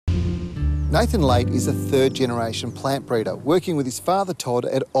Nathan Late is a third-generation plant breeder, working with his father Todd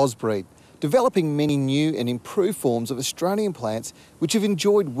at Ozbreed, developing many new and improved forms of Australian plants which have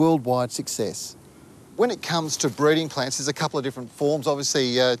enjoyed worldwide success. When it comes to breeding plants, there's a couple of different forms.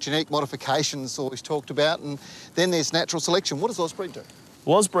 Obviously, genetic modification is always talked about, and then there's natural selection. What does Ozbreed do?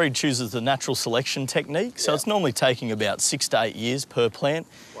 Well, Ozbreed chooses the natural selection technique, so it's normally taking about 6 to 8 years per plant,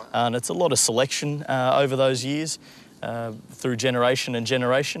 and it's a lot of selection over those years. Through generation and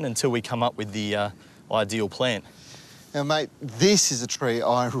generation until we come up with the ideal plant. Now, mate, this is a tree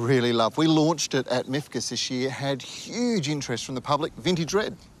I really love. We launched it at MIFGS this year, had huge interest from the public, Vintage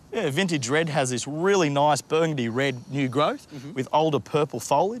Red. Yeah, Vintage Red has this really nice burgundy red new growth with older purple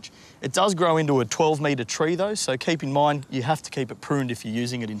foliage. It does grow into a 12-metre tree though, so keep in mind you have to keep it pruned if you're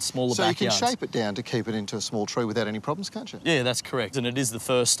using it in smaller backyards. So you can shape it down to keep it into a small tree without any problems, can't you? Yeah, that's correct, and it is the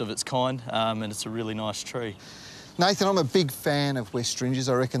first of its kind, and it's a really nice tree. Nathan, I'm a big fan of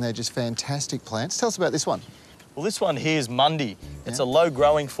Westringias. I reckon they're just fantastic plants. Tell us about this one. Well, this one here is Mundi. It's a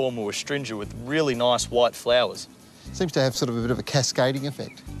low-growing form of Westringia with really nice white flowers. Seems to have sort of a bit of a cascading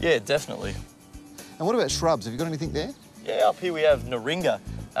effect. Yeah, definitely. And what about shrubs? Have you got anything there? Yeah, up here we have Naringa,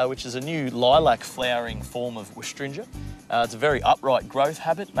 which is a new lilac flowering form of Westringia. It's a very upright growth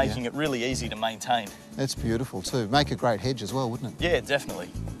habit, making it really easy to maintain. That's beautiful too. Make a great hedge as well, wouldn't it? Yeah, definitely.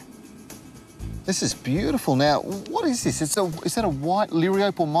 This is beautiful. Now, what is this? Is that a white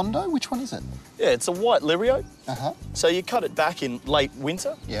Liriope or Mondo? Which one is it? Yeah, it's a white Liriope. Uh-huh. So you cut it back in late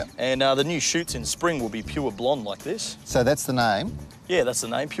winter. Yeah. And the new shoots in spring will be pure blonde like this. So that's the name? Yeah, that's the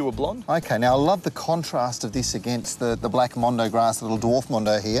name, pure blonde. Okay, now I love the contrast of this against the black Mondo grass, the little dwarf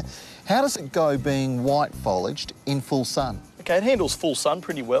Mondo here. How does it go being white foliaged in full sun? Okay, it handles full sun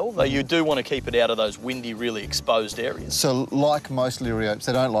pretty well, though you do want to keep it out of those windy, really exposed areas. So like most Liriopes,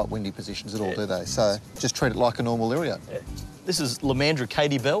 they don't like windy positions at all, do they? So just treat it like a normal Liriope. Yeah. This is Lamandra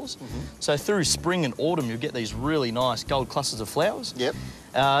Katie bells. So through spring and autumn, you'll get these really nice gold clusters of flowers. Yep.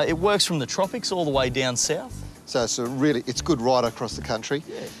 It works from the tropics all the way down south. So it's good right across the country.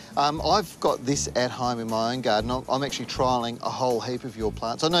 Yeah. I've got this at home in my own garden. I'm actually trialling a whole heap of your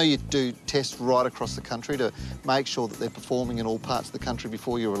plants. I know you do tests right across the country to make sure that they're performing in all parts of the country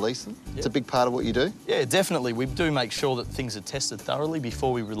before you release them. It's a big part of what you do. Yeah, definitely. We do make sure that things are tested thoroughly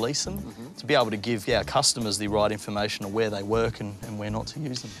before we release them to be able to give our customers the right information on where they work and where not to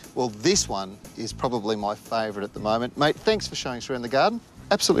use them. Well, this one is probably my favourite at the moment. Mate, thanks for showing us around the garden.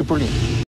 Absolutely brilliant.